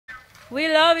We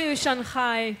love you,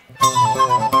 Shanghai.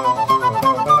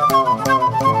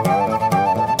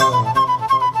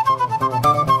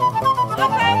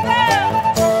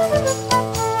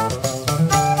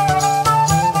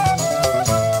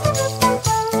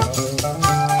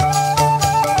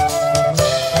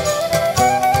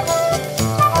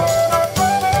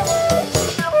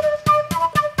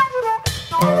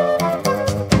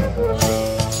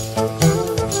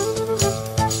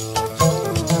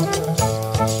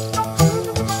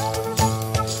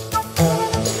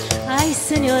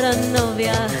 Señora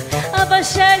novia,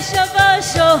 abaixo,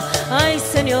 abaixo, ay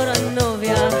señora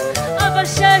novia,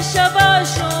 abaixo,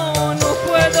 abaixo, no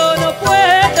puedo,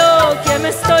 que me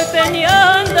estoy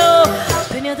peñando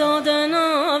de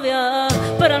novia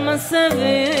para el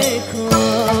mansevico.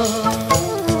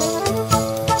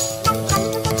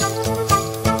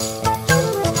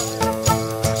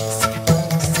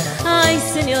 Ay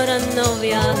señora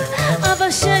novia,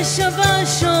 abaixo,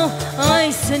 abaixo,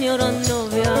 ay señora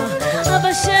novia,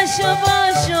 abaixo,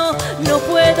 abaixo, no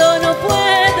puedo,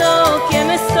 que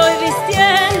me estoy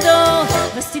vistiendo,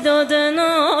 vestido de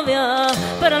novia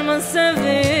para el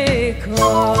mansevico.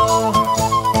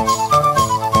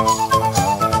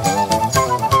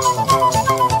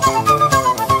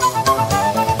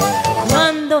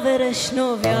 Quando veres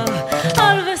novia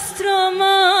al vostro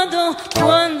modo,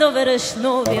 quando veres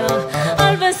novia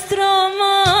al vostro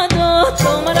modo,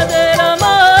 tómala de la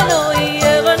mano y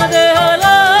llévala de al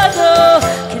lado,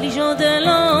 que el hijo del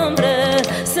hombre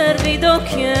servido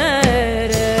quiere.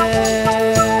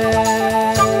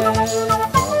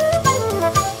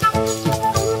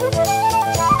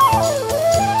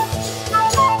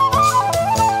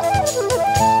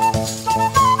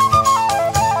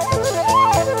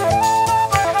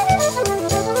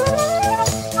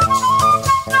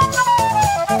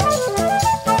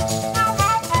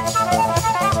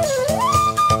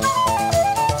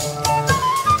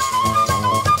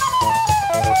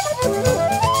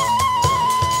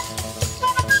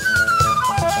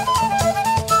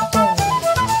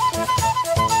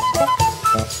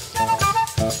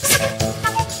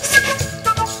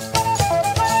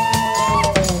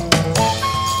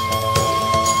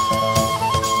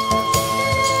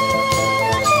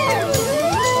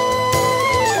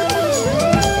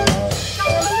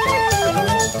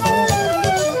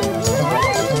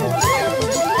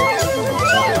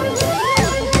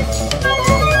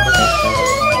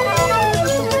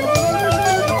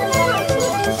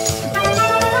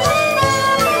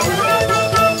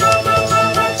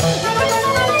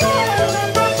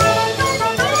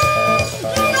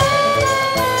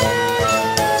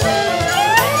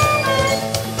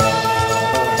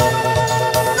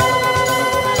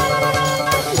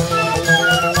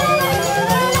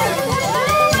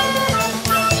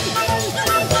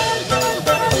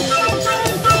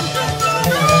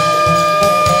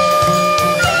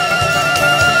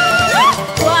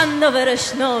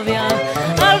 Veres novia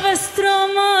al vostro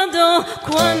modo,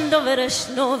 quando veres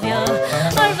novia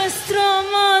al vostro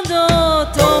modo,